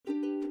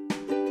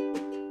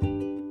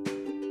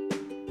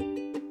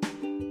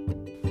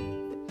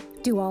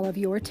Do all of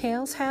your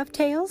tales have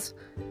tails?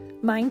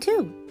 Mine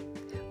too.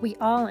 We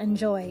all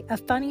enjoy a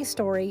funny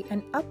story,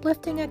 an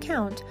uplifting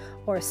account,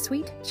 or a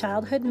sweet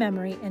childhood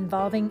memory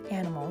involving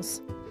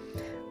animals.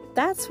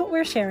 That's what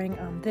we're sharing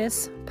on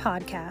this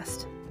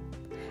podcast.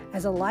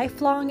 As a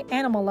lifelong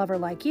animal lover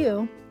like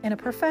you, and a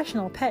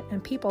professional pet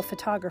and people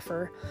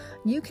photographer,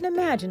 you can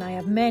imagine I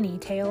have many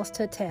tales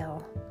to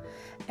tell.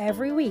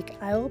 Every week,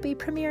 I will be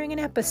premiering an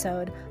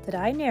episode that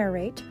I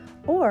narrate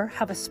or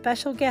have a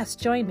special guest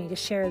join me to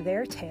share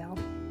their tale.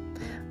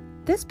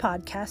 This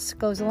podcast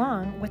goes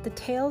along with the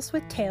Tales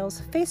with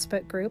Tales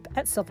Facebook group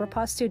at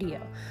Silverpaw Studio,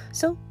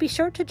 so be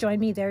sure to join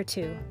me there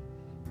too.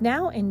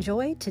 Now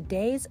enjoy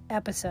today's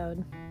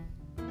episode.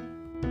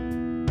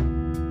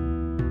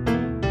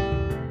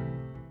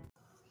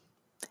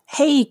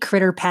 Hey,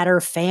 Critter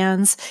Patter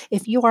fans.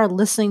 If you are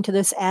listening to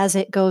this as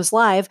it goes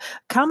live,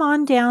 come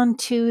on down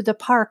to the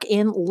park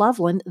in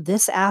Loveland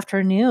this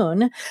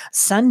afternoon,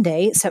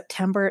 Sunday,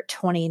 September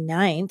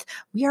 29th.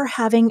 We are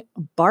having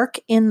Bark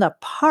in the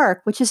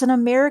Park, which is an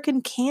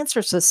American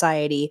Cancer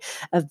Society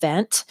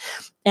event.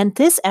 And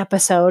this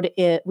episode,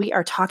 we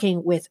are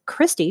talking with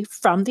Christy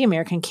from the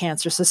American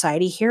Cancer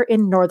Society here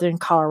in Northern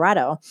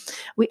Colorado.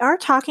 We are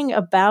talking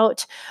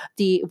about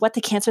what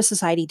the Cancer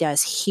Society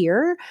does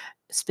here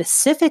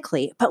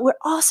specifically, but we're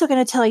also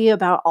going to tell you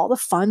about all the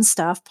fun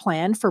stuff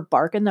planned for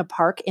Bark in the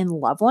Park in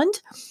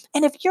Loveland.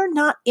 And if you're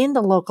not in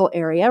the local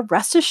area,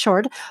 rest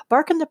assured,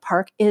 Bark in the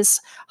Park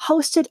is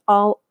hosted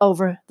all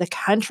over the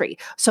country.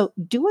 So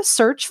do a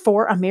search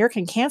for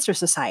American Cancer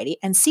Society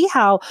and see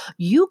how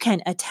you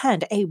can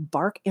attend a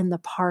Bark in the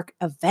Park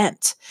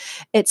event.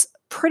 It's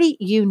pretty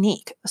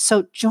unique.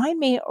 So join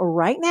me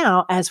right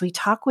now as we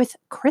talk with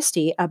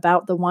Christy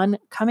about the one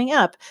coming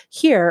up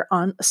here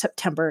on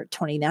September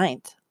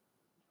 29th.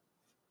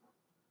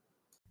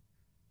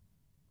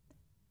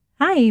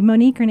 Hi,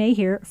 Monique Renee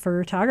here,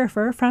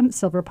 photographer from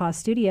Silverpaw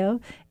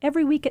Studio.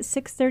 Every week at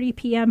 6:30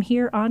 p.m.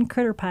 here on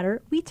Critter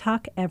Patter, we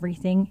talk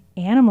everything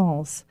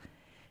animals.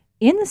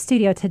 In the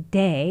studio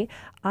today,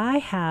 I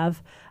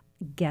have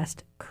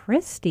guest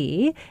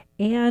Christy,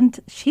 and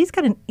she's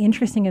got an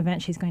interesting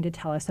event she's going to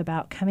tell us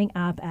about coming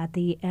up at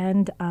the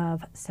end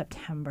of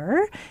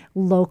September,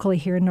 locally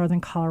here in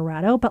Northern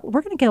Colorado. But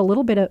we're going to get a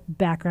little bit of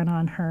background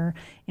on her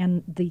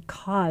and the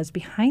cause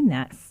behind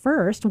that.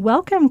 First,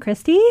 welcome,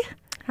 Christy.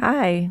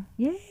 Hi.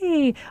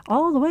 Yay,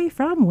 all the way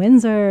from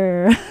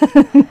Windsor.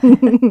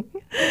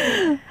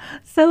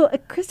 So,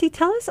 Christy,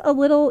 tell us a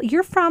little.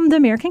 You're from the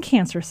American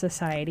Cancer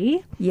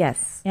Society.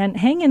 Yes. And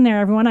hang in there,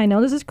 everyone. I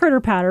know this is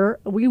Critter Patter.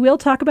 We will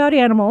talk about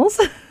animals.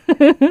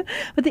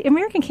 But the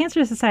American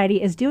Cancer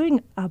Society is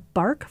doing a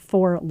Bark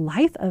for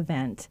Life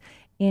event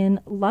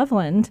in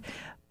Loveland.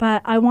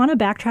 But I want to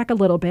backtrack a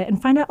little bit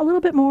and find out a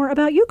little bit more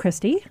about you,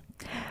 Christy.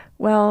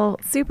 Well,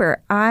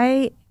 super.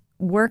 I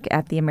work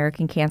at the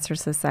American Cancer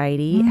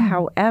Society.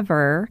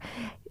 However,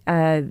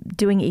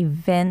 doing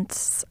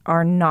events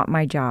are not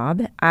my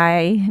job.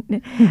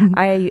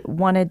 I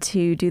wanted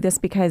to do this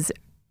because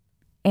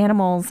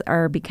animals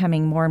are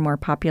becoming more and more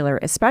popular,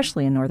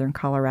 especially in Northern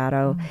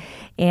Colorado,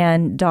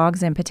 and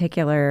dogs in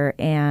particular.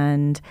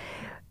 And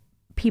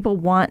people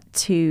want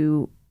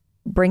to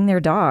bring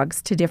their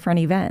dogs to different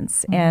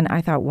events. And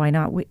I thought, why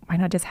not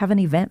just have an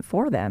event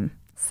for them?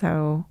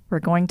 So we're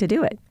going to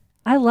do it.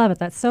 I love it.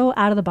 That's so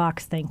out of the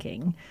box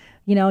thinking.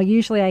 You know,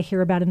 usually I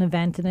hear about an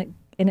event and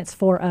it's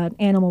for an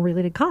animal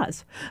related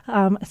cause.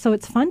 So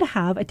it's fun to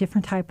have a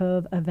different type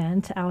of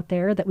event out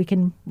there that we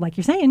can, like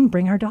you're saying,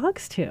 bring our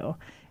dogs to.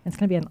 It's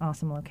going to be an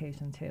awesome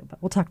location too,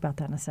 but we'll talk about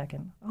that in a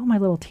second. Oh, my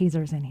little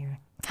teasers in here.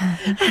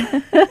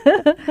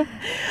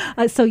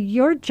 So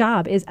your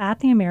job is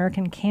at the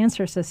American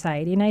Cancer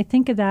Society, and I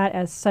think of that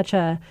as such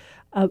a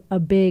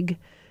big,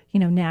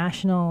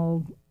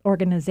 national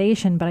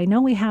organization, but I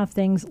know we have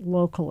things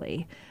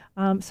locally.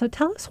 So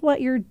tell us what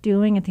you're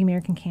doing at the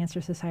American Cancer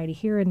Society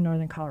here in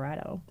Northern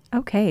Colorado.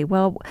 Okay.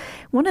 Well,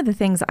 one of the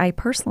things I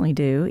personally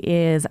do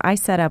is I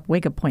set up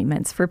wig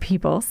appointments for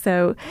people.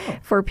 So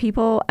for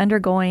people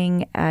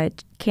undergoing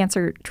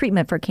cancer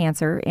treatment for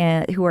cancer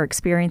and who are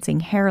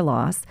experiencing hair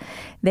loss,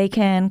 they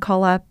can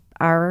call up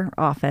our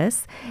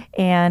office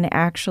and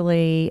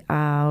actually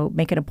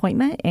make an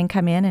appointment and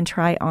come in and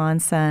try on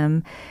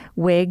some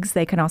wigs.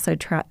 They can also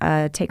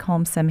take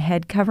home some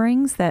head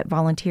coverings that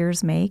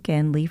volunteers make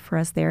and leave for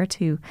us there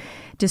to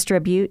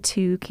distribute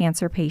to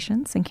cancer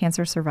patients and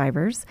cancer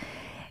survivors.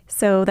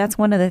 So that's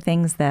one of the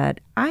things that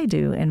I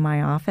do in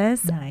my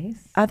office.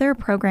 Nice. Other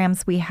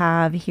programs we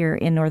have here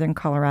in Northern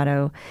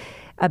Colorado,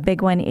 a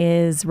big one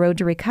is Road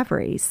to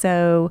Recovery.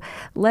 So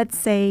let's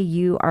say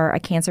you are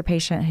a cancer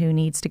patient who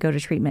needs to go to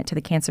treatment to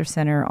the Cancer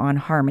Center on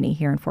Harmony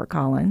here in Fort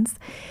Collins.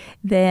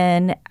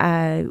 Then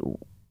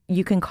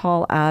you can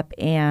call up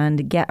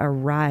and get a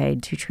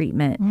ride to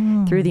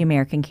treatment through the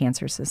American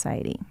Cancer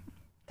Society.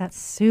 That's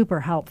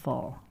super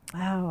helpful.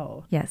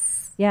 Wow.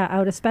 Yes. Yeah, I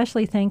would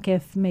especially think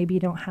if maybe you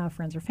don't have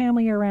friends or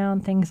family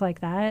around, things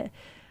like that.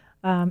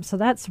 So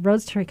that's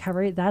Roads to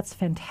Recovery. That's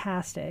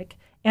fantastic.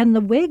 And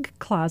the wig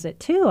closet,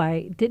 too.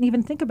 I didn't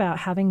even think about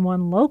having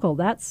one local.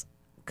 That's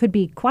could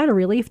be quite a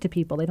relief to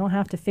people. They don't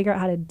have to figure out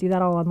how to do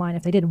that all online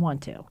if they didn't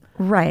want to.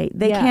 Right.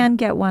 They can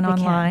get one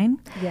online.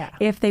 Yeah.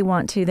 If they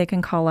want to, they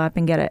can call up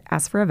and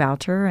ask for a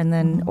voucher and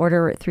then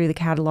order it through the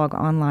catalog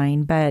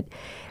online. But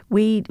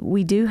we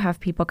do have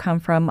people come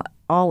from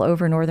all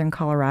over northern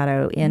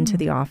Colorado into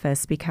the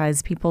office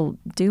because people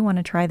do want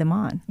to try them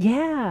on.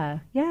 Yeah.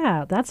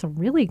 That's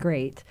really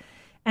great.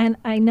 And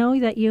I know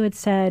that you had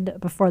said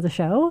before the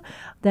show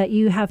that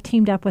you have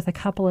teamed up with a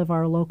couple of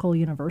our local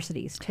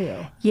universities, too.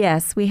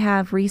 Yes, we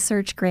have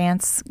research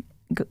grants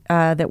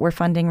that we're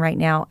funding right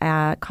now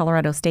at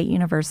Colorado State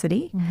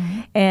University.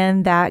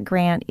 And that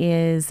grant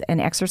is an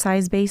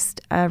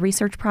exercise-based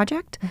research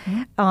project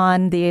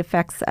on the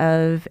effects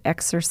of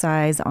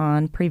exercise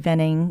on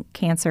preventing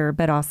cancer,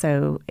 but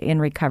also in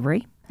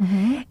recovery.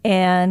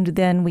 And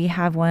then we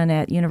have one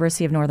at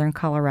University of Northern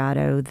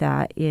Colorado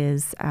that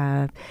is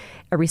a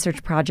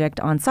research project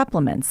on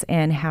supplements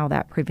and how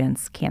that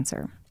prevents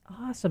cancer.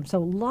 Awesome. So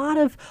a lot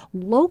of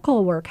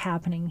local work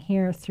happening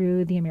here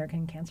through the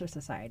American Cancer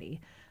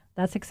Society.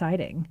 That's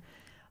exciting.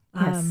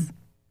 Yes.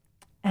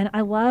 And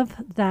I love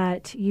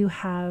that you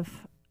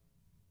have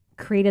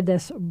created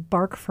this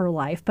Bark for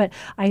Life, but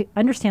I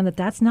understand that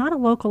that's not a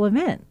local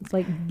event. It's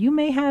like you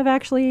may have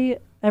actually,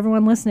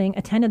 everyone listening,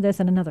 attended this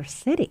in another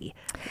city.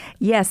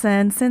 Yes,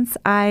 and since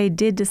I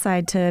did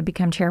decide to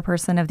become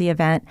chairperson of the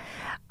event,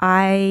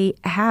 I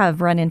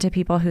have run into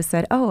people who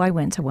said, oh, I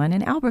went to one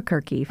in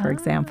Albuquerque, for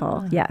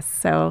example. Yes,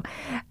 so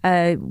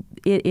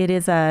it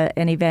is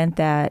an event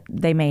that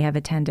they may have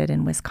attended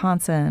in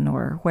Wisconsin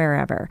or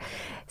wherever.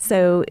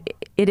 So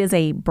it is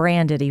a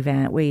branded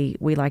event, we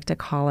like to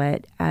call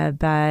it,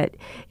 but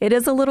it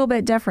is a little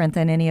bit different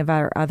than any of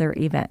our other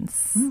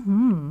events.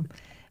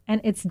 And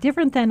it's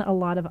different than a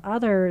lot of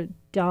other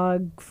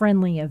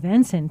dog-friendly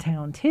events in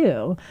town,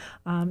 too.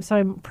 So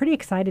I'm pretty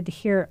excited to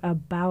hear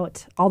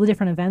about all the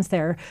different events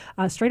there.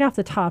 Straight off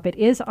the top, it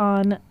is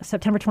on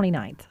September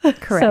 29th.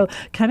 Correct. So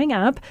coming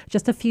up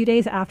just a few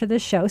days after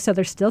this show, so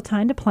there's still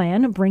time to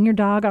plan. Bring your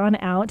dog on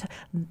out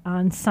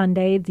on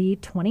Sunday, the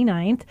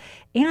 29th.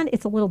 And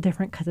it's a little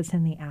different because it's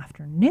in the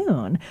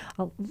afternoon.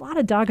 A lot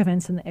of dog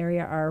events in the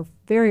area are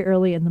very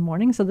early in the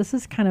morning, so this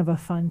is kind of a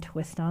fun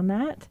twist on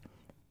that.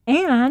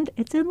 And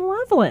it's in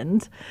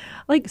Loveland.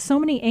 Like so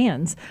many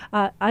ands.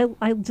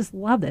 I just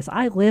love this.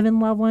 I live in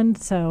Loveland,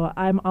 so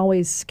I'm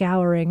always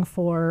scouring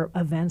for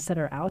events that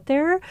are out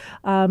there.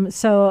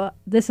 So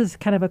this is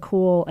kind of a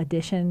cool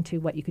addition to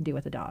what you can do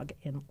with a dog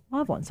in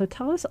Loveland. So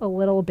tell us a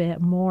little bit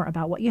more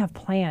about what you have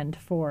planned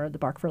for the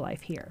Bark for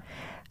Life here.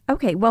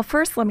 Okay, well,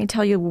 first let me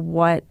tell you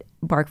what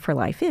Bark for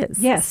Life is.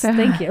 Yes,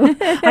 thank you.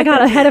 I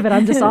got ahead of it.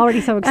 I'm just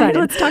already so excited.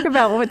 Let's talk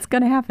about what's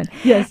going to happen.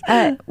 Yes.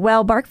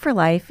 Well, Bark for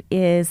Life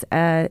is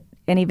an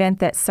event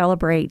that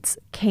celebrates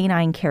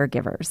canine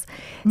caregivers.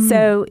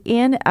 So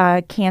in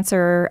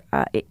cancer,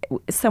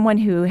 someone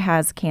who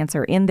has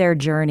cancer in their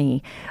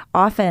journey,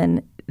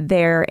 often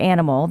their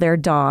animal, their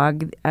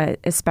dog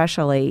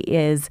especially,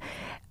 is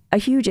a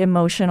huge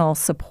emotional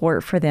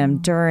support for them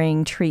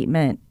during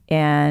treatment.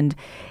 And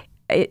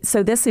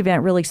so this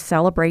event really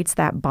celebrates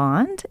that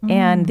bond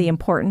and the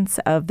importance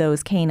of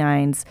those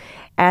canines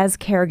as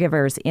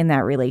caregivers in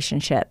that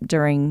relationship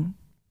during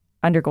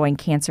undergoing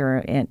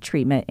cancer and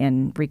treatment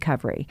and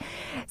recovery.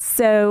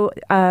 So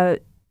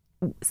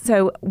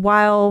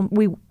while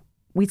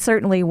we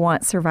certainly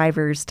want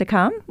survivors to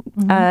come,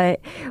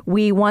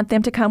 we want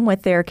them to come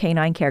with their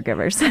canine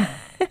caregivers.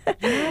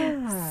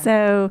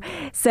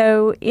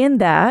 So in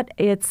that,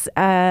 it's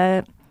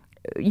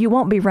you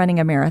won't be running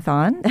a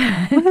marathon.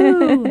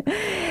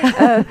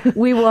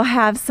 We will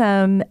have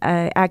some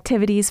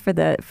activities for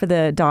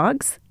the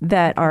dogs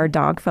that are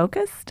dog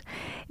focused,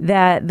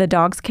 that the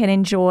dogs can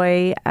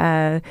enjoy.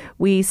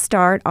 We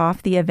start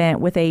off the event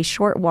with a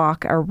short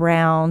walk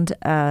around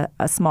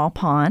a small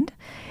pond.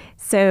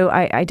 So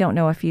I don't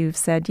know if you've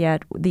said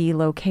yet the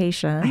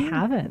location. I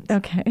haven't.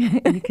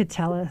 Okay. You could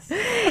tell us.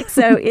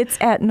 So it's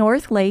at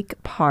North Lake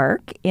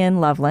Park in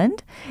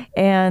Loveland.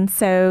 And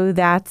so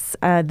that's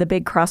the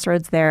big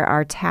crossroads there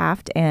are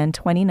Taft and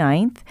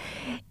 29th.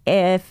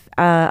 If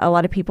a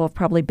lot of people have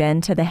probably been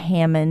to the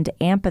Hammond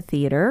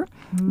Amphitheater,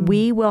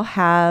 we will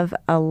have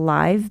a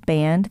live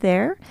band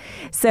there.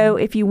 So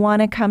if you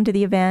want to come to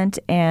the event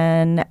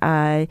and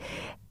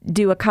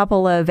do a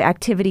couple of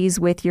activities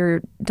with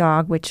your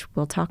dog, which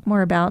we'll talk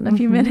more about in a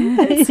few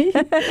minutes.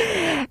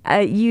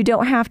 You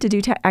don't have to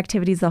do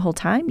activities the whole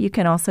time. You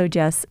can also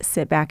just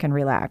sit back and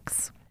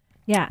relax.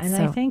 Yeah, and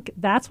I think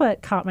that's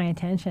what caught my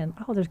attention.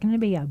 Oh, there's going to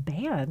be a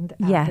band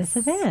at this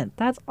event.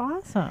 That's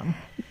awesome.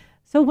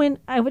 So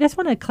I just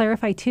want to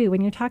clarify too, when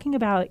you're talking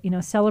about,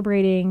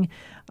 celebrating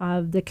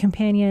the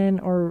companion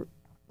or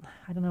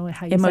I don't know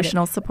how you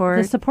emotional said it, support.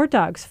 The support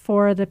dogs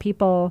for the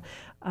people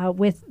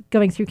with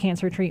going through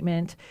cancer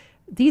treatment.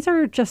 These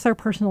are just their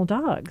personal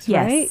dogs,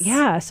 right?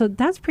 Yeah. So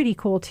that's pretty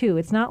cool too.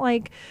 It's not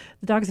like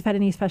the dogs have had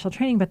any special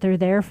training, but they're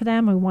there for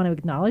them. We want to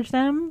acknowledge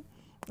them.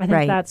 I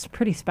think that's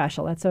pretty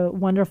special. That's a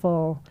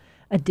wonderful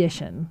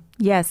addition.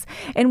 Yes,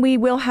 and we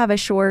will have a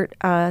short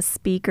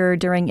speaker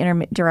during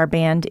our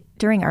band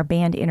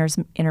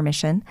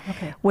intermission,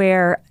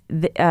 where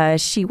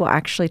she will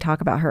actually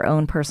talk about her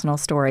own personal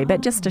story,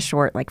 but just a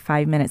short, like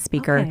 5-minute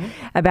speaker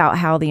about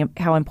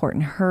how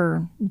important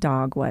her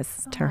dog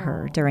was to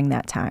her during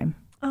that time.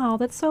 Oh,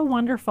 that's so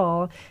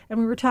wonderful. And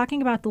we were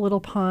talking about the little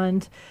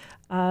pond.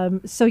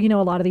 So,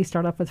 a lot of these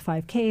start off with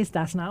 5Ks.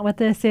 That's not what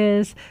this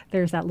is.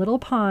 There's that little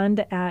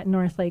pond at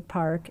North Lake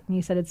Park. And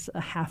you said it's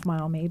a half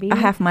mile, maybe? A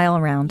half mile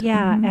around.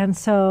 Yeah. Mm-hmm. And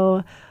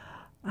so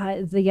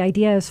the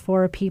idea is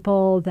for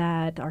people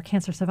that are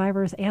cancer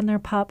survivors and their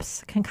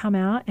pups can come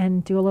out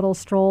and do a little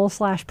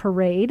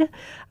stroll/parade.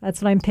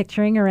 That's what I'm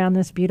picturing around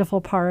this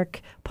beautiful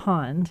park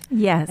pond.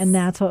 Yes. And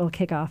that's what will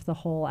kick off the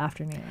whole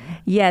afternoon.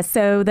 Yes.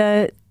 So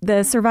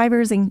the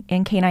survivors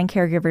and canine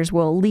caregivers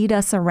will lead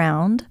us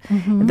around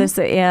this,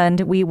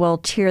 and we will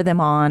cheer them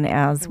on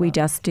as we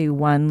just do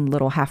one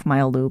little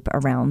half-mile loop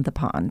around the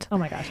pond. Oh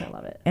my gosh, I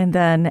love it. And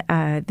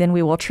then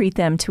we will treat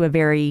them to a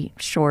very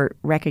short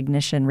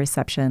recognition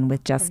reception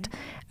with just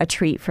a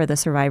treat for the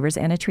survivors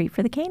and a treat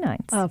for the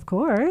canines. Of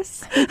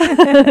course.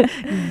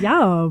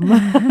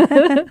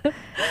 Yum.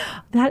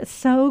 That's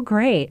so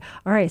great.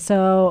 All right,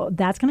 so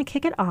that's going to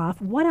kick it off.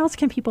 What else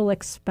can people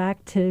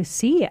expect to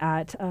see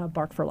at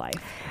Bark for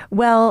Life?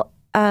 Well,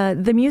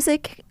 the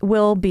music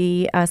will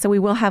be, so we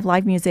will have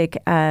live music.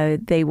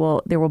 There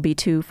will be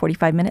 2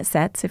 45-minute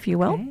sets, if you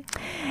will. Okay.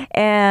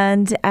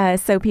 And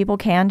so people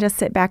can just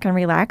sit back and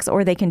relax,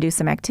 or they can do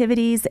some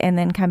activities and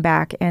then come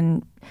back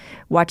and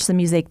watch some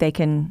music. They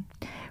can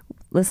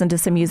listen to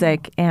some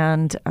music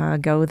and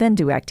go then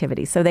do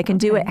activities. So they can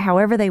do it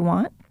however they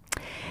want.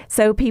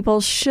 So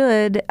people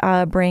should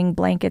bring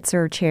blankets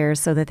or chairs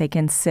so that they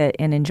can sit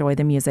and enjoy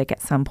the music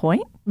at some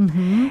point.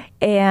 Mm-hmm.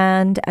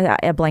 And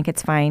a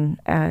blanket's fine.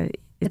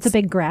 It's a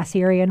big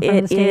grassy area in front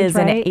of the stage, right? It is,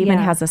 and it even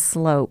has a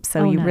slope,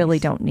 so you nice. Really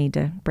don't need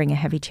to bring a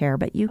heavy chair,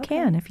 but you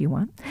can if you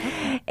want.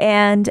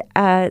 And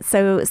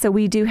so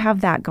we do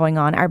have that going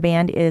on. Our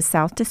band is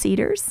South to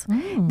Cedars.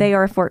 They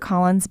are a Fort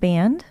Collins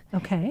band.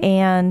 Okay.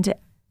 And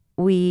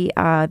the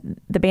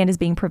band is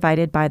being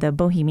provided by the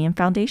Bohemian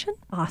Foundation.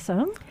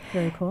 Awesome.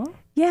 Very cool.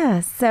 Yeah,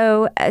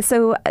 so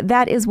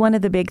that is one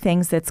of the big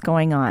things that's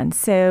going on.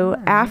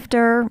 So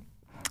after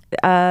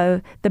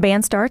the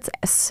band starts,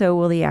 so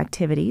will the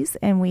activities,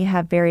 and we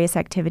have various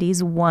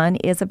activities. One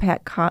is a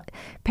pet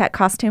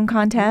costume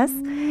contest.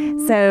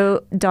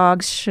 So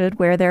dogs should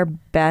wear their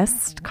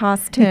best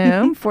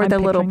costume for the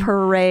little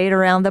parade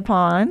around the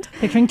pond.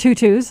 Picturing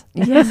tutus.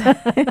 Yes.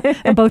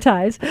 And bow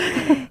ties.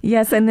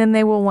 Yes, and then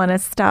they will want to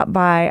stop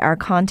by our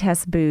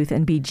contest booth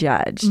and be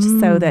judged,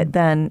 so that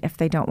then if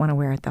they don't want to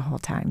wear it the whole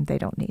time, they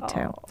don't need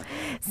to.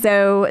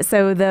 So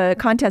the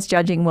contest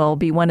judging will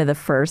be one of the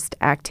first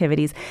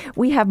activities.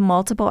 We have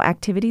multiple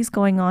activities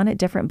going on at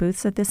different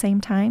booths at the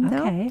same time,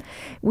 though. Okay.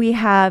 We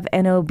have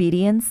an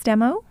obedience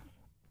demo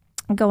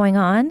going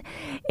on,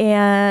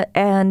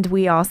 and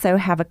we also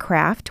have a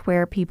craft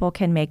where people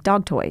can make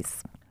dog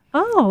toys.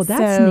 Oh,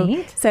 that's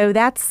neat. So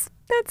that's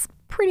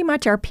pretty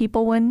much our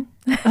people one.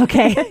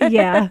 Okay,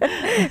 yeah.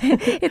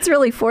 It's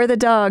really for the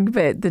dog,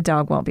 but the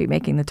dog won't be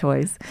making the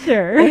toys.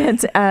 Sure.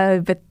 And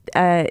but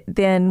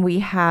then we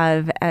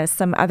have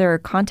some other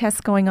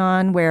contests going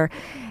on where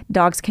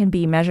dogs can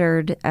be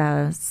measured,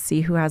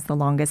 see who has the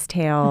longest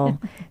tail,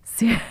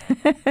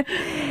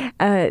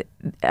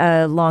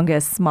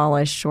 longest,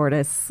 smallest,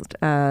 shortest,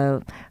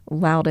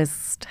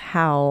 loudest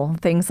howl,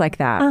 things like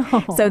that.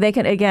 Oh. So they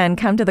can, again,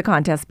 come to the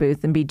contest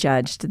booth and be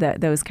judged,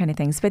 those kind of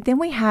things. But then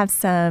we have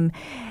some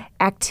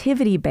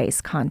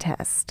activity-based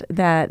contest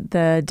that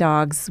the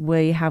dogs,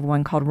 we have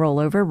one called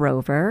Rollover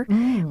Rover,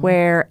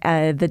 where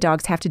the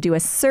dogs have to do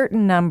a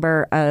certain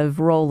number of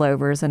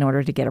rollovers in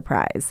order to get a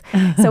prize.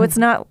 So it's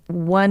not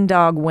one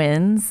dog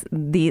wins.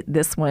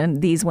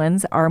 These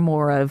ones are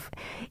more of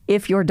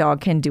if your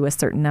dog can do a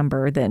certain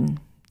number, then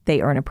they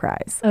earn a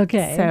prize.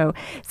 Okay.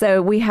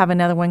 So we have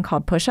another one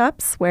called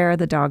push-ups, where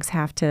the dogs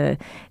have to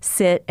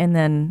sit and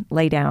then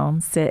lay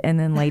down, sit and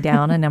then lay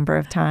down a number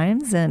of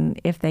times. And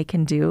if they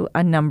can do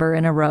a number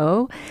in a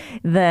row,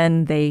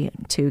 then they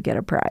too get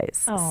a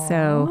prize.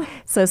 Aww.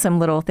 So some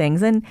little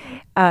things. And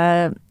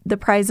the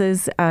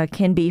prizes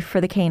can be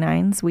for the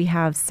canines. We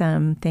have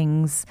some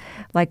things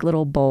like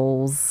little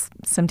bowls,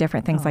 some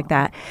different things like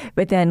that.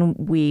 But then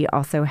we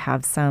also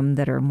have some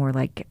that are more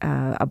like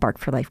a Bark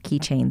for Life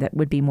keychain that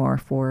would be more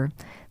for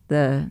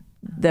the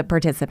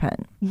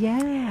participant.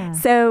 Yeah.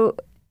 So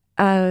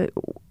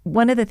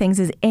one of the things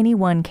is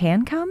anyone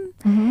can come.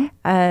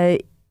 Mm-hmm.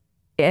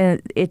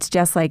 It's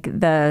just like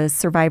the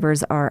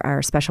survivors are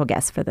our special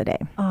guests for the day.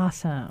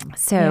 Awesome.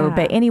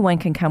 But anyone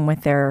can come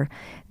with their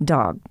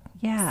dog.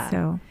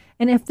 Yeah.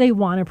 And if they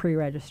want to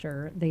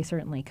pre-register, they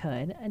certainly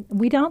could. And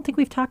we don't think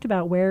we've talked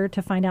about where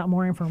to find out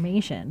more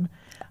information.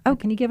 Oh,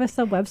 can you give us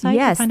the website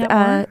to find out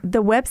more?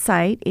 The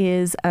website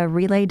is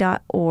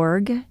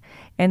relay.org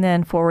and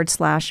then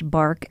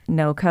 /Bark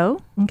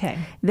NoCo. Okay.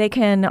 They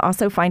can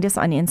also find us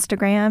on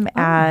Instagram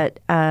at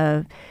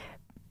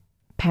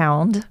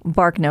pound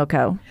Bark No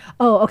Co.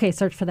 Oh, okay.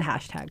 Search for the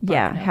hashtag.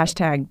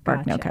 Hashtag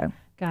Bark No Co.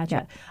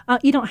 Gotcha.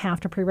 You don't have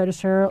to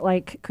pre-register.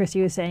 Like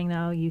Christy was saying,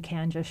 though, you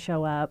can just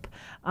show up.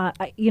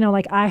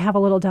 I have a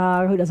little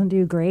dog who doesn't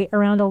do great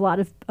around a lot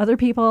of other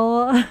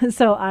people,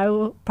 so I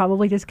will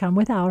probably just come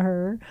without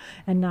her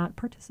and not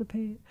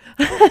participate.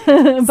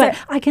 But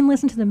I can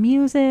listen to the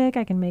music.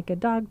 I can make a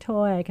dog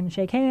toy. I can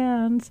shake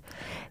hands.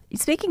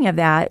 Speaking of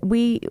that,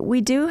 we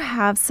do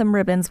have some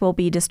ribbons we'll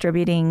be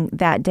distributing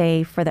that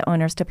day for the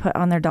owners to put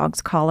on their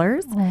dog's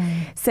collars.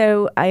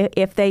 So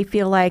if they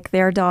feel like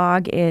their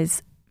dog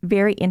is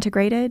very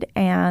integrated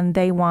and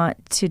they want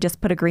to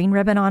just put a green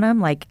ribbon on them,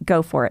 like,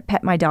 go for it,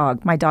 pet my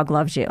dog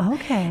loves you.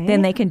 Okay.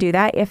 Then they can do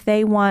that. If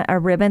they want a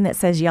ribbon that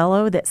says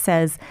yellow that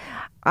says,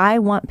 I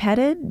want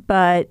petted,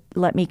 but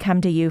let me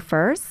come to you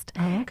first,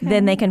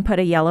 then they can put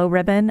a yellow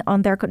ribbon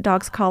on their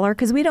dog's collar,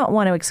 because we don't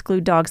want to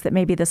exclude dogs that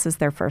maybe this is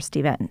their first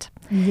event.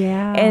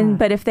 Yeah.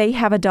 But if they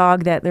have a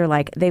dog that they're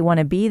like, they want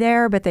to be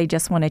there, but they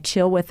just want to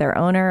chill with their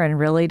owner and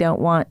really don't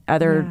want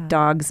other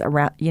dogs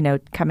around,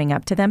 coming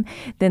up to them,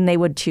 then they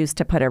would choose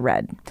to put a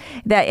red.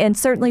 And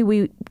certainly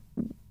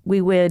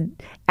we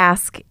would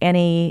ask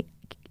any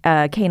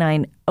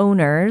canine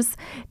owners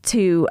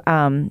to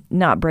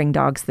not bring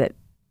dogs that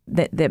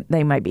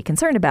they might be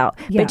concerned about.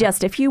 But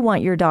just if you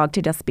want your dog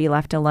to just be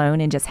left alone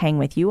and just hang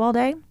with you all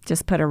day,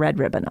 just put a red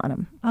ribbon on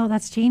him. Oh,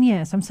 that's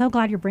genius. I'm so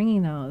glad you're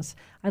bringing those.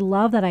 I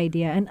love that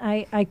idea. And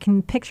I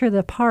can picture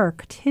the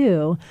park,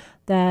 too,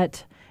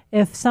 that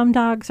if some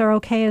dogs are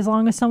okay as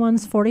long as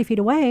someone's 40 feet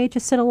away,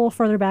 just sit a little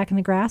further back in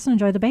the grass and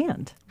enjoy the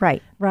band.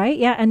 Right. Right?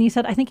 Yeah. And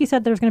I think you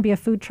said there's going to be a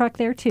food truck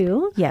there,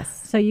 too.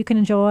 Yes. So you can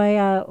enjoy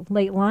a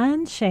late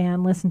lunch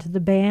and listen to the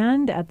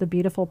band at the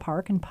beautiful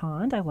park and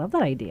pond. I love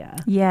that idea.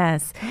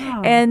 Yes.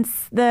 Oh. And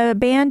the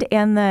band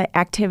and the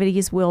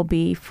activities will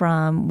be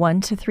from 1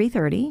 to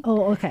 3:30.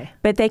 Oh, okay.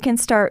 But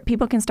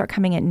people can start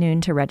coming at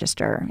noon to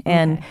register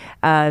and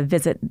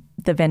visit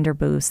the vendor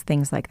booths,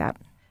 things like that.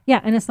 Yeah,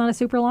 and it's not a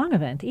super long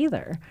event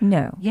either.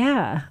 No.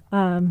 Yeah.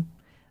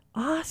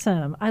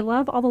 Awesome. I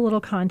love all the little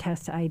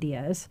contest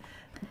ideas.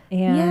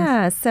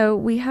 And so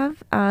we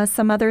have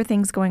some other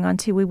things going on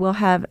too. We will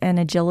have an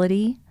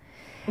agility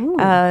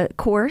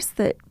course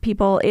that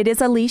it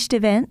is a leashed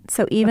event.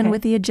 So even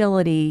with the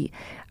agility,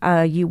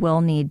 you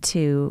will need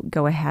to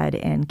go ahead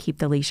and keep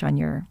the leash on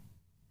your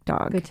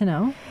dog. Good to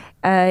know.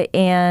 But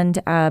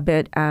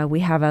we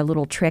have a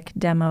little trick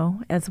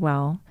demo as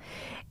well.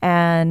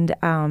 And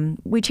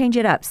we change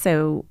it up.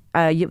 So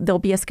there'll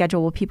be a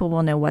schedule where people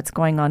will know what's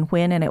going on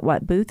when and at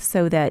what booth,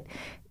 so that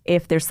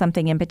if there's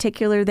something in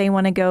particular they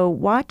want to go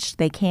watch,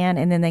 they can,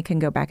 and then they can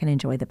go back and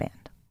enjoy the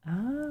band.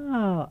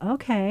 Oh,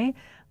 okay.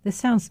 This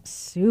sounds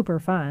super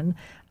fun.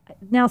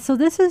 Now, so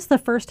this is the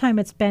first time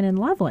it's been in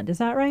Loveland. Is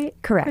that right,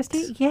 Correct.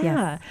 Christy? Yeah.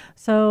 Yes.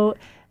 So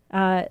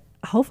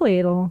hopefully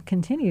it'll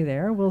continue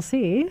there. We'll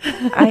see.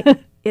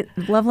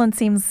 Loveland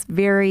seems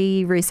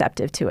very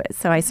receptive to it,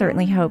 so I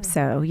certainly hope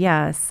so.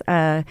 Yes.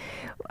 The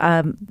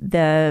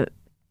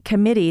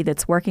committee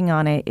that's working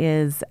on it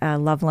is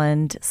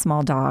Loveland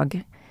Small Dog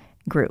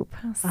Group.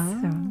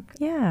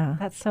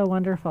 That's so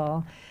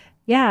wonderful.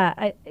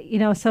 Yeah,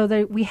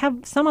 we have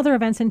some other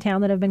events in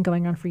town that have been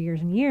going on for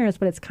years and years,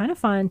 but it's kind of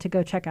fun to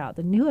go check out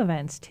the new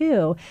events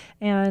too.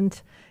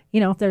 And,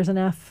 if there's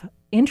enough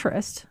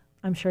interest,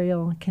 I'm sure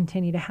you'll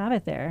continue to have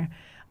it there.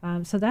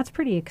 So that's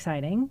pretty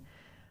exciting.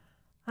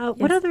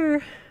 What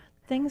other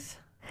things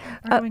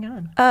are going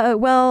on?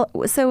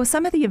 So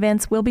some of the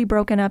events will be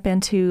broken up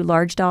into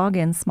large dog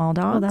and small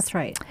dogs. Oh, that's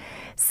right.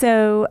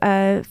 So,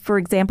 for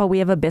example, we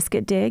have a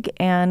biscuit dig,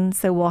 and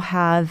so we'll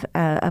have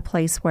a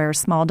place where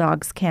small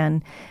dogs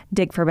can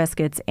dig for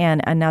biscuits,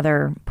 and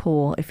another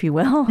pool, if you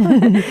will,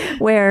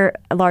 where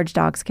large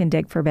dogs can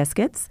dig for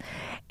biscuits.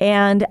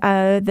 And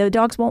the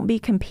dogs won't be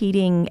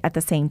competing at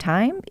the same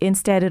time.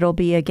 Instead, it'll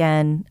be,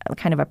 again,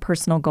 kind of a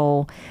personal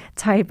goal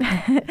type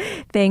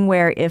thing,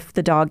 where if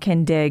the dog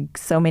can dig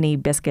so many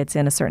biscuits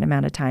in a certain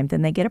amount of time,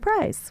 then they get a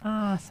prize.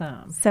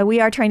 Awesome. So we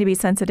are trying to be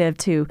sensitive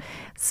to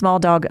small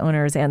dog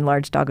owners and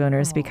large dog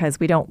owners, because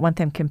we don't want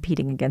them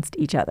competing against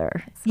each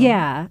other. So.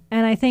 Yeah.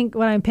 And I think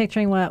what I'm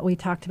picturing, what we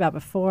talked about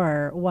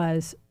before,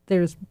 was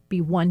there's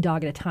be one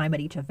dog at a time at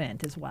each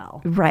event as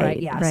well.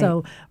 Right. Yeah. Right.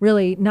 So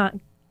really not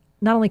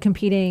only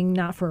competing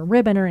not for a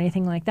ribbon or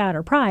anything like that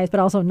or prize, but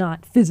also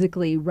not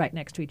physically right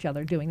next to each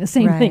other doing the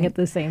same thing at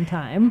the same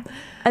time.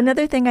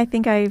 Another thing I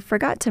think I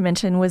forgot to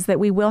mention was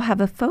that we will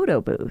have a photo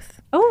booth.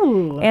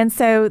 Oh. And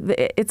so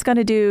it's going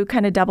to do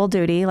kind of double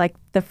duty, like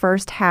the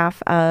first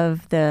half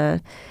of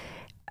the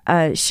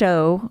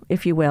show,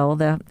 if you will,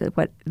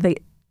 the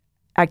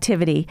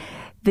activity.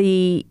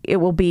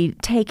 It will be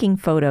taking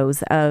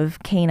photos of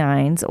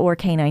canines or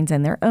canines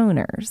and their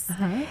owners.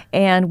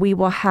 And we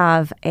will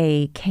have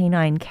a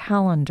canine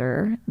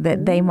calendar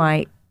that they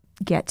might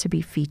get to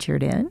be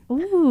featured in.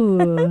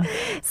 Ooh.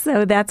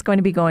 So that's going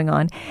to be going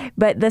on.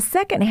 But the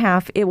second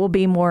half, it will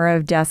be more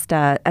of just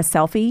a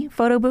selfie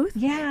photo booth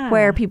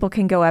where people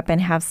can go up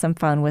and have some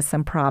fun with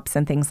some props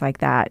and things like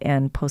that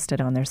and post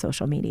it on their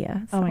social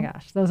media. So. Oh my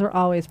gosh, those are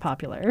always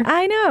popular.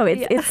 I know.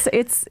 It's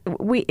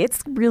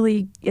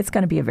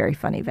going to be a very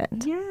fun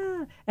event.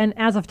 Yeah. And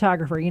as a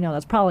photographer,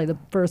 that's probably the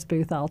first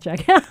booth I'll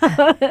check out.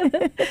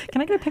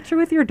 Can I get a picture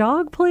with your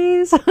dog,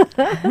 please?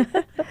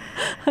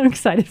 I'm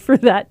excited for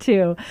that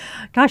too.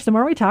 Gosh, the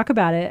more we talk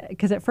about it,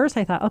 because at first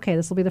I thought, okay,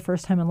 this will be the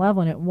first time in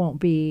Loveland. It won't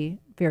be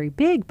very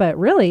big, but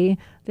really,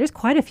 there's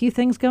quite a few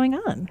things going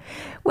on.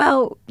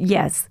 Well,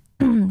 yes.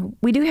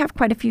 We do have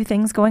quite a few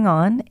things going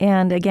on.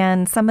 And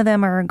again, some of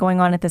them are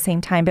going on at the same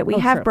time, but we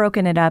have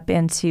broken it up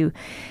into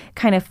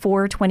kind of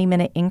 4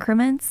 20-minute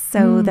increments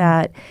so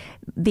that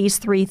these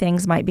 3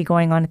 things might be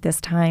going on at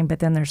this time, but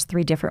then there's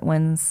 3 different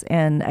ones.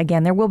 And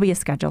again, there will be a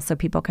schedule so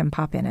people can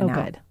pop in and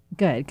out.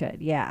 Good.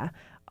 Yeah.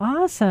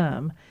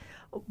 Awesome.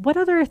 What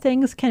other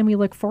things can we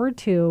look forward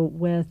to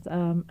with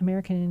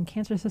American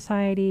Cancer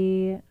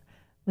Society?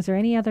 Was there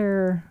any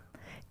other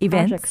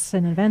projects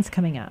and events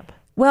coming up?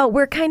 Well,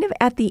 we're kind of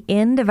at the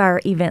end of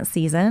our event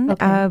season,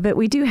 but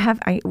we do have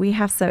we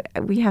have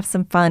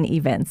some fun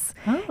events.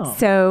 Oh.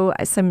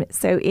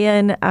 So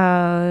in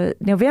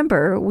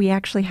November we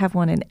actually have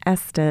one in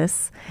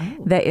Estes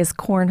that is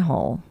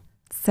cornhole.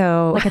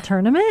 So like a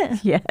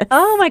tournament? Yes.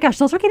 Oh my gosh,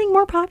 those are getting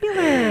more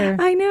popular.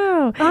 I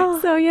know. Oh.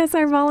 So yes,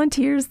 our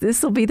volunteers.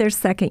 This will be their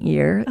second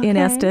year in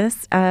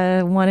Estes.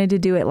 Wanted to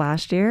do it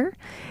last year,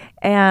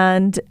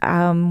 and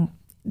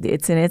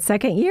it's in its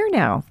second year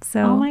now.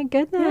 So, oh my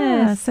goodness.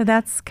 Yeah, so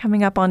that's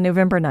coming up on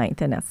November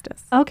 9th in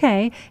Estes.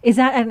 Okay. Is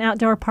that an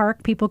outdoor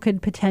park people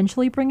could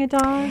potentially bring a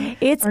dog?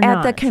 It's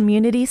at the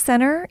community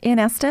center in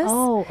Estes.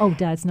 Oh,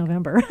 it's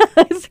November.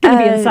 It's going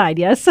to be inside,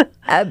 yes.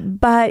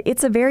 But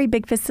it's a very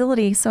big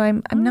facility, so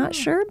I'm not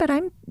sure, but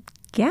I'm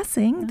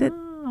guessing that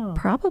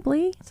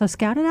probably. So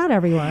scout it out,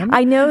 everyone.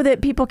 I know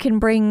that people can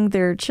bring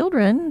their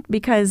children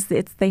because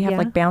they have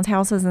like bounce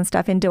houses and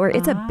stuff indoor.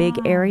 It's a big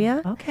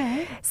area.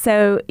 Okay.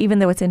 So even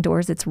though it's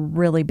indoors, it's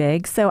really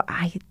big. So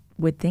I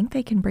would think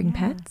they can bring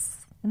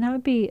pets. And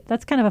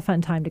that's kind of a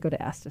fun time to go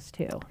to Estes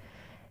too.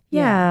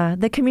 Yeah.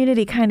 The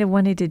community kind of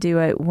wanted to do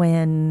it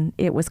when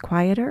it was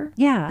quieter.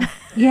 Yeah.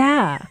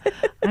 I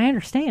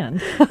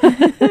understand.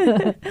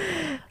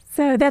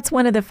 So that's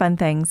one of the fun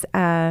things.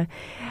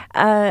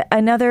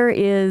 Another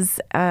is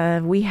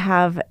we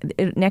have,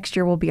 next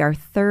year will be our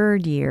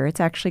 3rd year. It's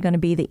actually going to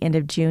be the end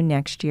of June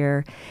next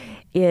year.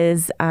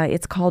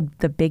 It's called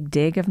the Big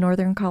Dig of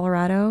Northern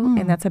Colorado,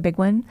 and that's a big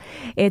one.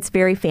 It's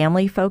very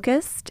family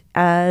focused.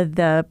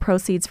 The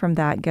proceeds from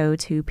that go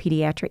to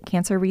pediatric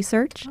cancer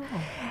research.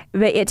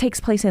 But it takes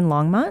place in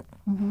Longmont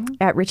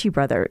at Ritchie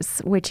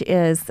Brothers, which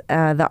is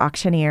the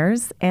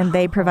auctioneers, and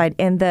they provide,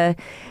 and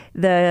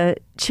the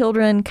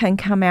children can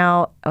come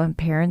out,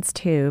 parents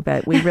too,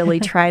 but we really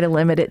try to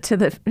limit it to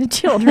the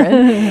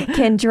children,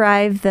 can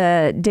drive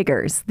the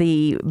diggers,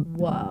 the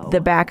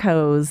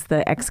backhoes,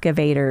 the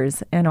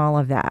excavators, and all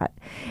of that.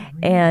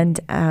 And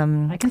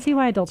I can see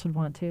why adults would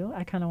want to.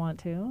 I kind of want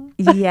to.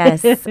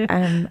 Yes.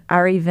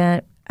 Our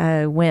event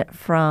went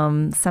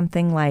from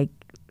something like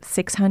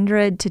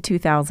 600 to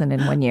 2,000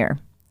 in 1 year.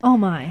 Oh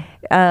my.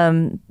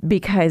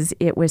 Because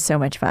it was so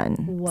much fun.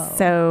 Whoa.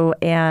 So,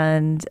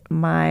 and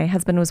my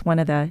husband was one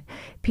of the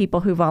people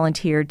who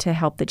volunteered to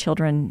help the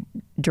children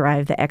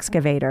drive the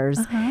excavators.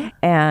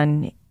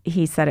 And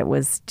he said it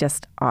was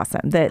just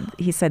awesome. That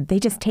he said they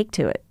just take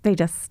to it. They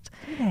just,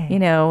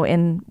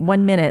 in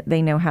 1 minute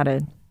they know how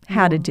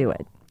to do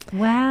it.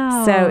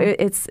 Wow. So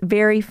it's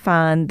very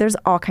fun. There's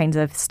all kinds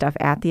of stuff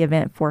at the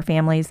event for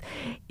families.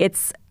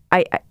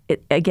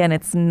 Again,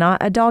 it's not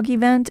a dog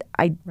event.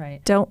 I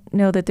don't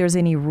know that there's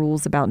any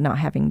rules about not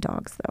having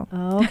dogs, though.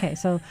 Oh, okay.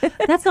 So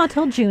that's not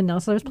till June, though.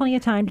 So there's plenty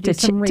of time to do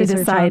some research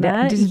decide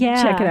on that.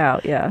 Check it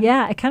out. Yeah.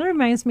 Yeah. It kind of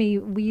reminds me,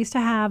 we used to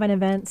have an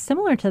event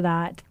similar to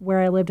that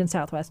where I lived in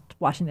Southwest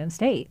Washington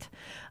State.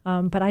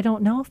 But I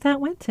don't know if that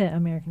went to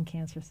American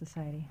Cancer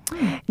Society.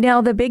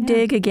 Now, the Big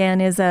Dig,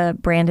 again, is a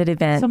branded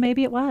event. So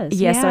maybe it was.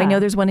 Yeah, so I know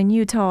there's one in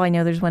Utah. I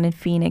know there's one in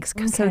Phoenix.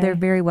 Okay. So there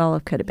very well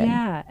could have been.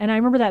 Yeah, and I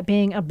remember that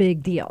being a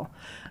big deal.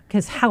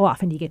 Because how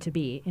often do you get to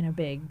be in a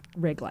big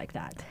rig like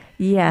that?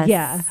 Yes.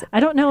 Yeah. I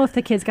don't know if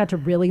the kids got to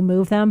really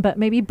move them, but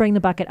maybe bring the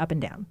bucket up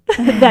and down.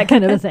 That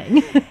kind of a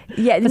thing.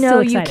 Yeah. No,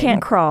 you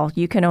can't crawl.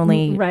 You can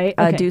only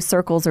do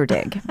circles or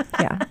dig.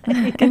 Yeah.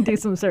 You can do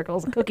some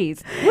circles.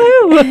 Cookies.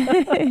 Woo!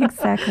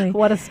 Exactly.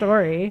 What a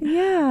story.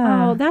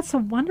 Yeah. Oh, that's a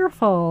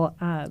wonderful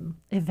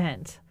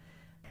event.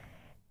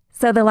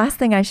 So the last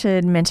thing I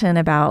should mention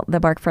about the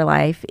Bark for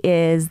Life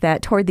is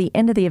that toward the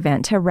end of the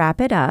event, to wrap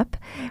it up,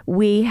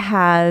 we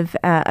have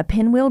a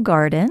pinwheel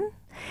garden.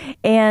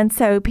 And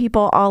so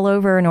people all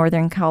over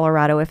northern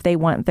Colorado, if they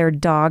want their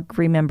dog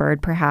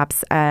remembered,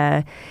 perhaps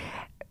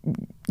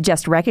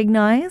just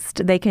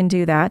recognized, they can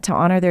do that to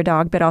honor their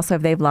dog. But also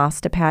if they've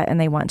lost a pet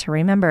and they want to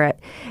remember it,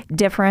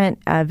 different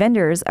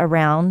vendors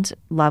around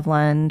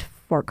Loveland,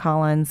 Fort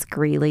Collins,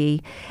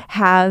 Greeley,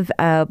 have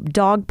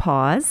dog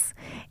paws,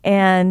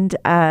 and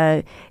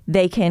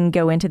they can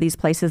go into these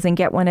places and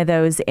get one of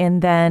those.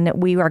 And then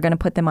we are going to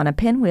put them on a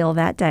pinwheel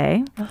that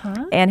day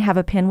and have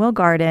a pinwheel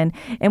garden.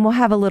 And we'll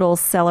have a little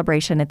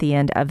celebration at the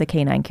end of the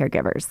canine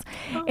caregivers.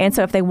 Oh. And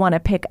so if they want to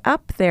pick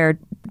up their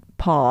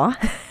paw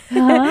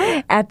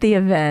at the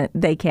event,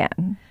 they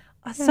can.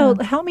 So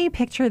help me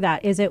picture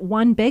that. Is it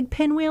one big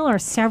pinwheel or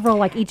several,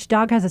 like each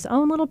dog has its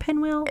own little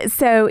pinwheel?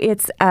 So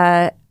it's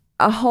a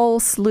whole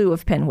slew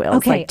of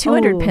pinwheels, like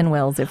 200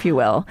 pinwheels, if you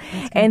will.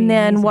 And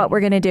then amazing. What we're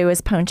going to do is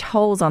punch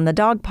holes on the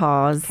dog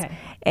paws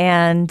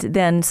and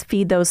then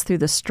feed those through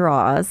the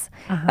straws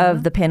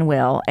of the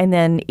pinwheel. And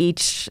then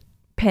each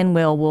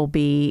pinwheel will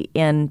be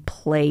in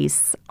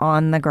place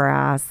on the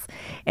grass.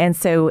 And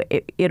so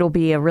it'll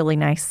be a really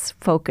nice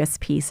focus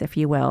piece, if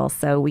you will.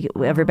 So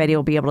everybody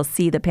will be able to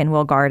see the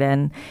pinwheel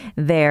garden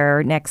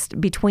there next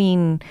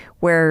between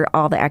where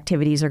all the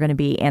activities are going to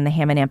be and the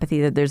Hammond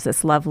Amphitheater. There's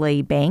this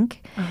lovely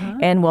bank,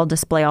 and we'll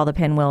display all the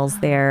pinwheels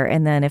there.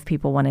 And then if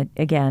people want to,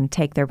 again,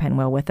 take their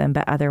pinwheel with them,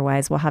 but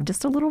otherwise we'll have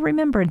just a little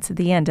remembrance at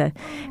the end to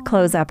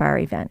close up our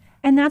event.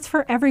 And that's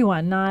for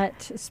everyone, not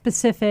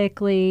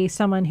specifically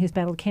someone who's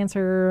battled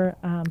cancer,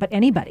 but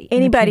anybody.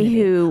 Anybody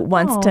who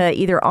wants to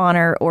either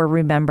honor or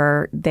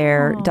remember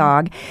their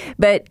dog.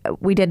 But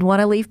we didn't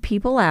want to leave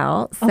people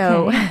out.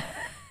 So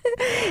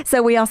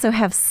so we also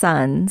have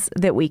sons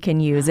that we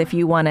can use if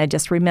you want to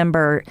just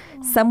remember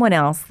someone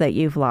else that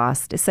you've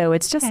lost. So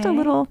it's just a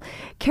little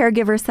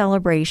caregiver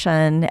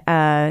celebration.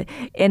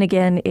 And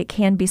again, it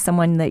can be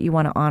someone that you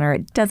want to honor.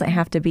 It doesn't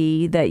have to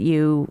be that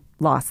you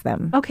lost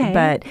them.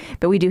 But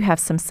we do have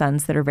some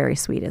sons that are very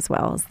sweet as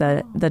well as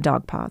the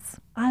dog paws.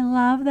 I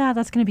love that.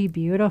 That's going to be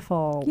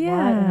beautiful. Yeah.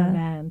 What an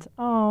event.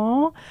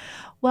 Oh,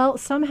 well,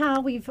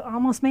 somehow we've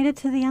almost made it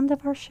to the end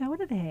of our show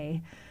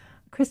today.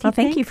 Christy, well,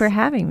 thank you for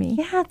having me.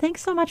 Yeah,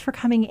 thanks so much for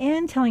coming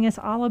in, telling us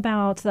all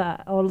about the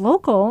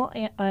local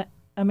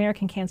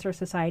American Cancer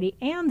Society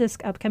and this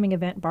upcoming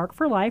event, Bark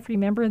for Life.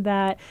 Remember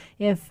that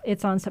if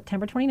it's on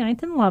September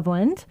 29th in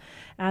Loveland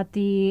at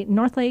the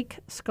North Lake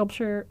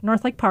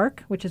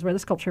Park, which is where the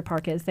sculpture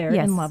park is there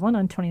in Loveland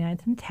on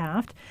 29th and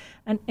Taft.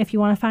 And if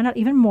you want to find out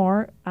even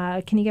more,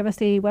 can you give us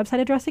the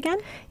website address again?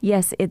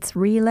 Yes, it's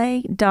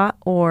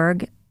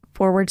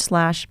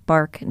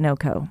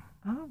relay.org/BarkNoCo.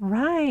 All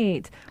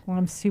right. Well,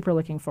 I'm super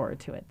looking forward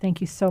to it.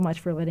 Thank you so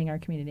much for letting our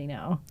community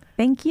know.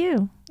 Thank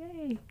you.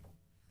 Yay.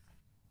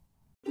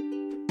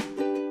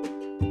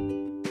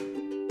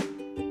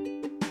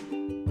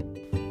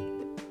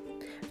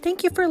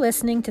 Thank you for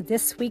listening to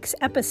this week's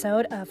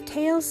episode of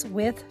Tales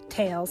with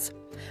Tales.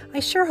 I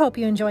sure hope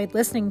you enjoyed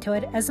listening to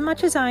it as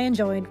much as I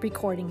enjoyed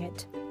recording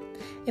it.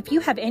 If you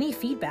have any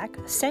feedback,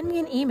 send me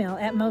an email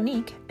at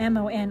Monique,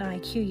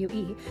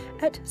 MONIQUE,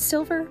 at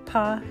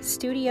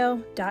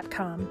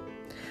silverpawstudio.com.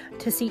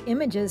 To see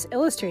images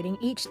illustrating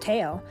each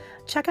tale,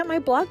 check out my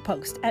blog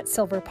post at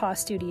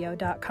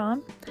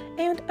silverpawstudio.com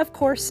and, of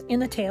course, in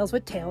the Tales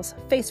with Tales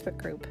Facebook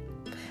group.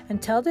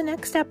 Until the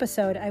next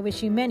episode, I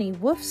wish you many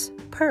woofs,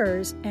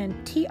 purrs, and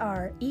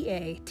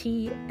TREATSs.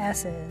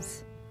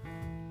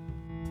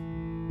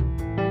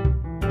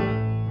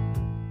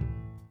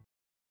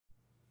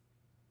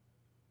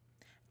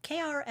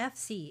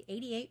 KRFC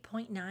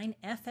 88.9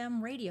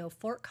 FM radio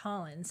Fort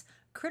Collins,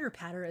 Critter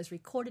Patter is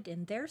recorded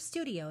in their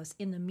studios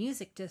in the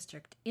Music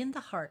District in the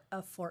heart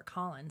of Fort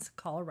Collins,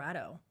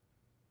 Colorado.